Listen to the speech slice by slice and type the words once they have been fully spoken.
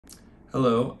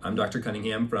Hello, I'm Dr.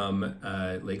 Cunningham from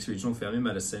Lakes Regional Family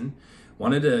Medicine.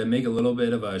 Wanted to make a little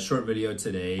bit of a short video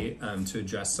today to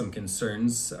address some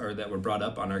concerns that were brought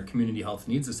up on our community health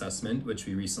needs assessment, which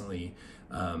we recently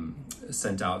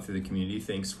sent out through the community.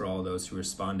 Thanks for all those who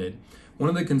responded. One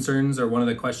of the concerns, or one of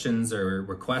the questions or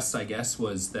requests, I guess,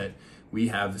 was that we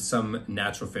have some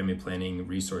natural family planning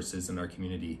resources in our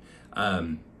community.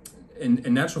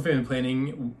 In natural family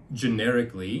planning,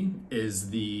 generically,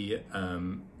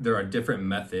 there are different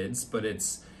methods, but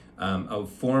it's a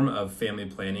form of family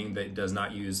planning that does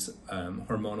not use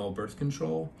hormonal birth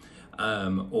control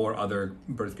or other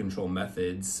birth control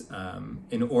methods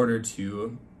in order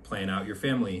to plan out your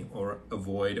family or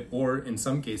avoid, or in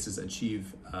some cases,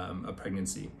 achieve a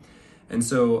pregnancy. And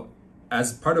so,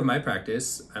 as part of my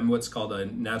practice, I'm what's called a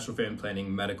natural family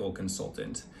planning medical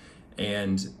consultant.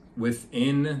 And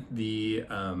within the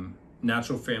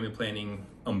natural family planning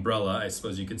umbrella, I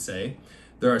suppose you could say,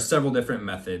 there are several different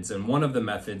methods, and one of the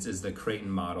methods is the Creighton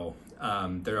model.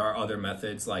 There are other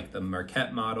methods like the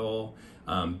Marquette model,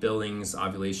 Billings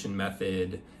ovulation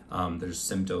method, there's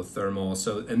symptothermal.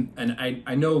 So, and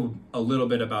I know a little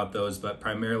bit about those, but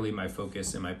primarily my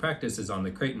focus in my practice is on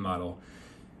the Creighton model.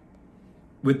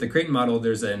 With the Creighton model,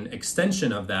 there's an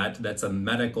extension of that's a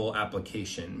medical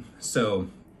application. So,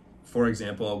 for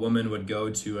example, a woman would go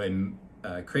to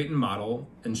a Creighton model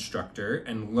instructor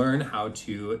and learn how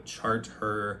to chart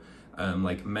her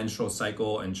menstrual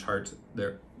cycle and chart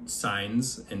the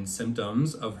signs and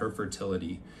symptoms of her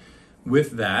fertility.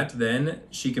 With that, then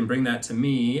she can bring that to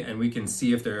me and we can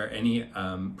see if there are any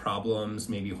problems,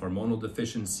 maybe hormonal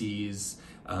deficiencies,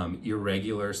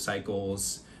 irregular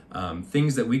cycles,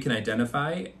 things that we can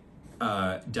identify,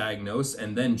 diagnose,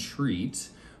 and then treat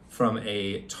from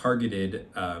a targeted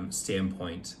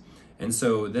standpoint. And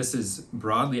so this is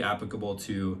broadly applicable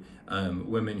to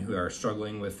women who are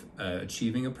struggling with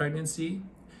achieving a pregnancy,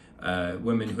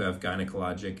 women who have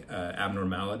gynecologic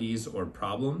abnormalities or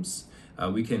problems.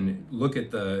 We can look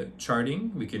at the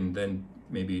charting. We can then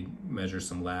maybe measure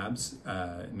some labs,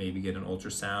 maybe get an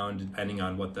ultrasound, depending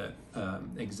on what the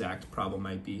exact problem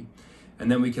might be. And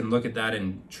then we can look at that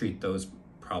and treat those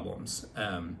problems.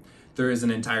 There is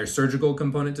an entire surgical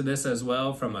component to this as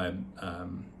well from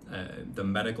the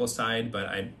medical side, but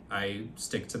I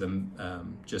stick to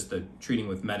just the treating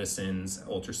with medicines,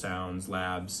 ultrasounds,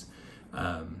 labs.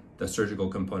 The surgical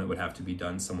component would have to be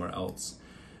done somewhere else.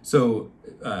 So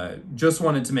just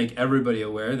wanted to make everybody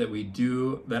aware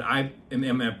that I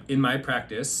am in my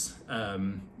practice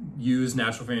use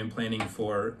natural family planning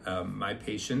for my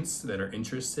patients that are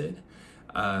interested.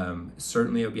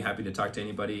 Certainly I'd be happy to talk to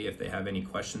anybody if they have any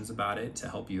questions about it to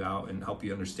help you out and help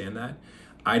you understand that.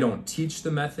 I don't teach the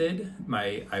method.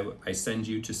 I send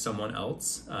you to someone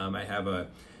else. I have a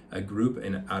group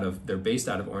they're based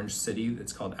out of Orange City.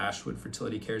 It's called Ashwood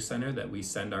Fertility Care Center that we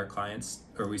send our clients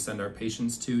or we send our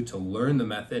patients to learn the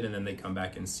method, and then they come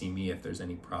back and see me if there's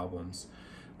any problems.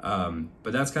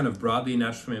 But that's kind of broadly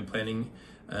natural family planning.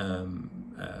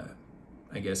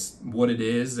 I guess what it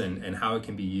is and how it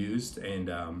can be used, and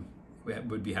we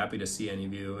would be happy to see any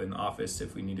of you in the office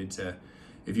if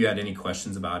you had any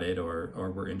questions about it or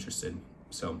were interested.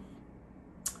 So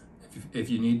if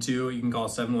you need to, you can call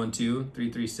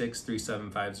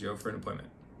 712-336-3750 for an appointment.